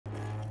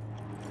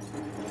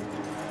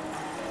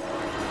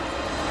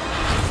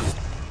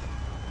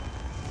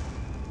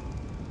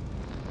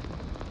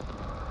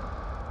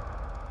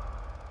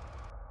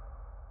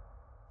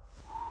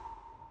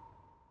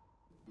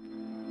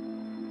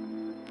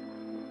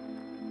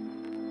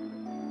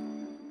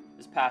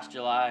This past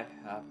July,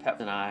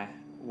 Pep and I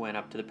went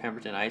up to the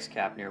Pemperton Ice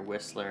Cap near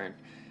Whistler, and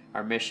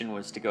our mission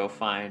was to go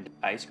find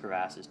ice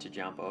crevasses to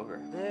jump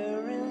over.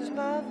 There is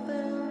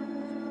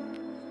nothing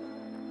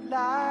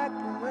like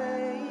the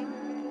way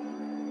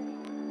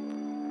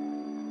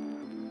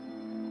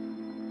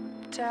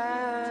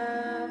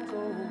time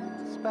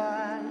goes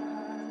by.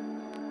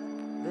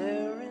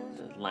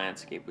 The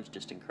landscape was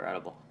just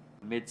incredible.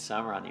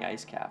 Midsummer on the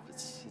ice cap,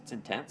 it's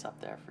intense up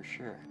there for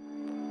sure.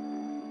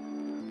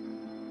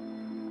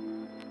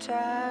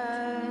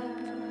 Time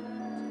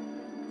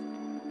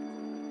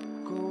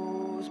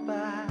goes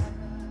by.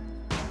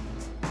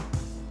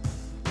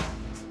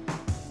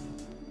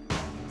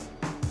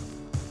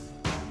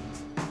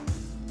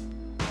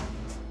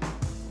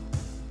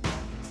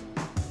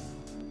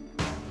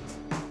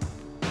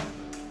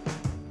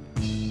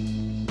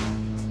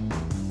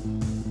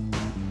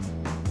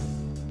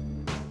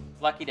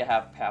 Lucky to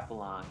have Pep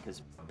along,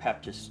 because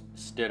Pep just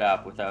stood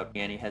up without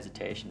any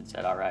hesitation and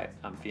said, "All right,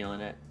 I'm feeling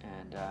it,"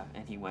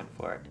 and he went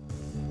for it.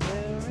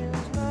 There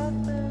is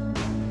nothing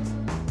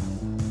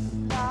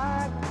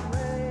like the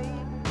way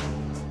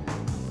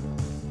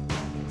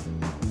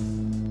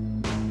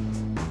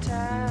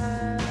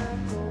time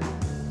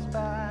goes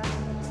by.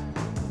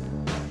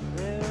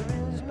 There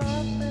is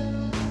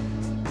nothing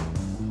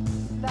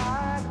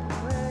like the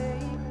way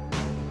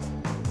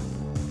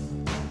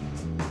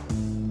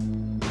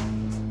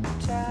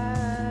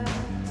time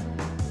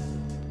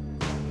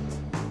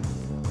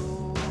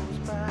goes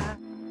by.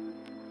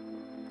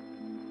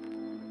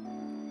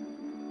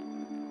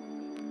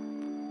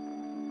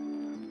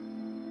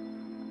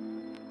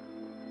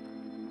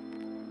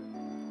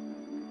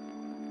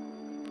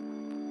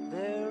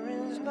 There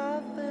is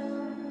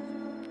nothing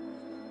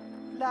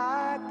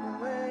like the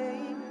way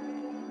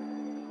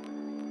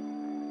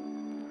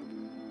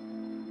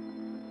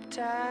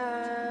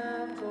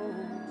time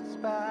goes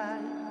by.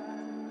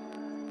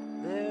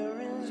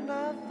 There is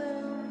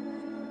nothing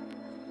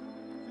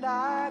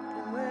like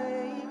the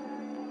way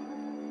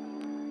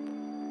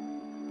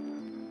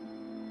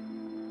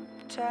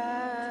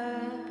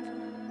time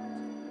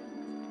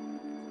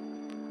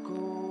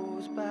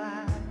goes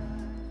by.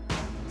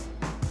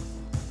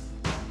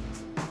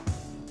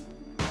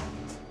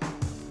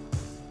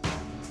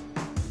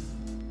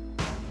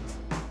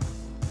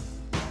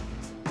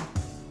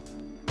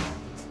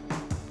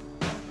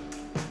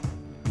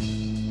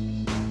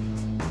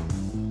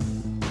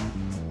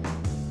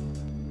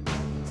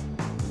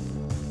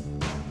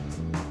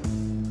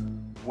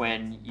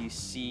 When you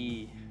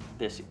see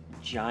this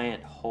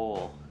giant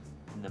hole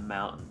in the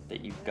mountain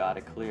that you've got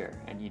to clear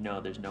and you know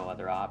there's no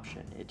other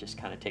option, it just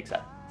kind of takes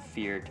that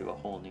fear to a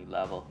whole new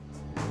level.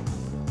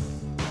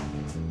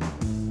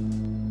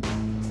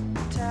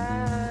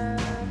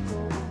 Time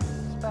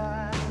goes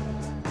by.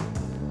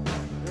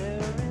 There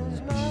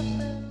is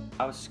nothing.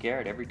 I was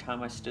scared every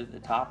time I stood at the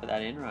top of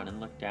that in-run and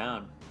looked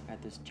down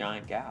at this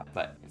giant gap,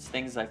 but it's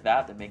things like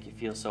that that make you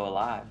feel so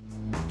alive.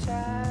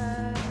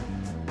 Time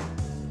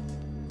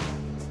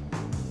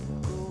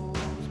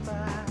goes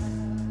by.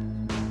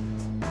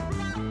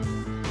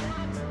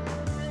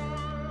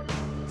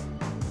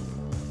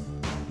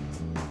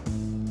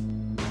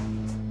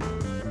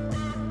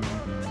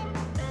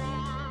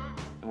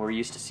 And we're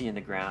used to seeing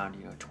the ground,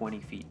 20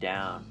 feet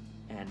down,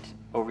 and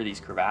over these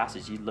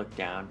crevasses you'd look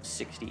down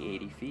 60,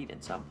 80 feet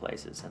in some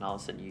places, and all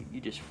of a sudden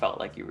you just felt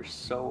like you were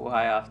so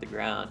high off the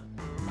ground.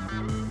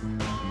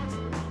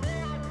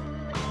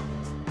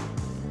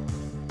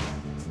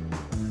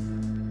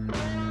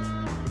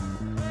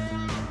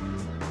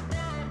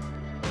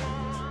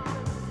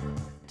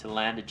 To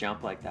land a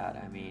jump like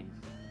that, I mean,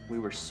 we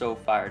were so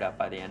fired up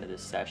by the end of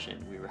this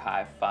session. We were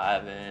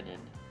high-fiving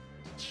and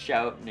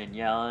shouting and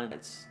yelling.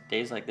 It's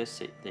days like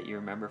this that you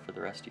remember for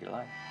the rest of your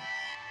life.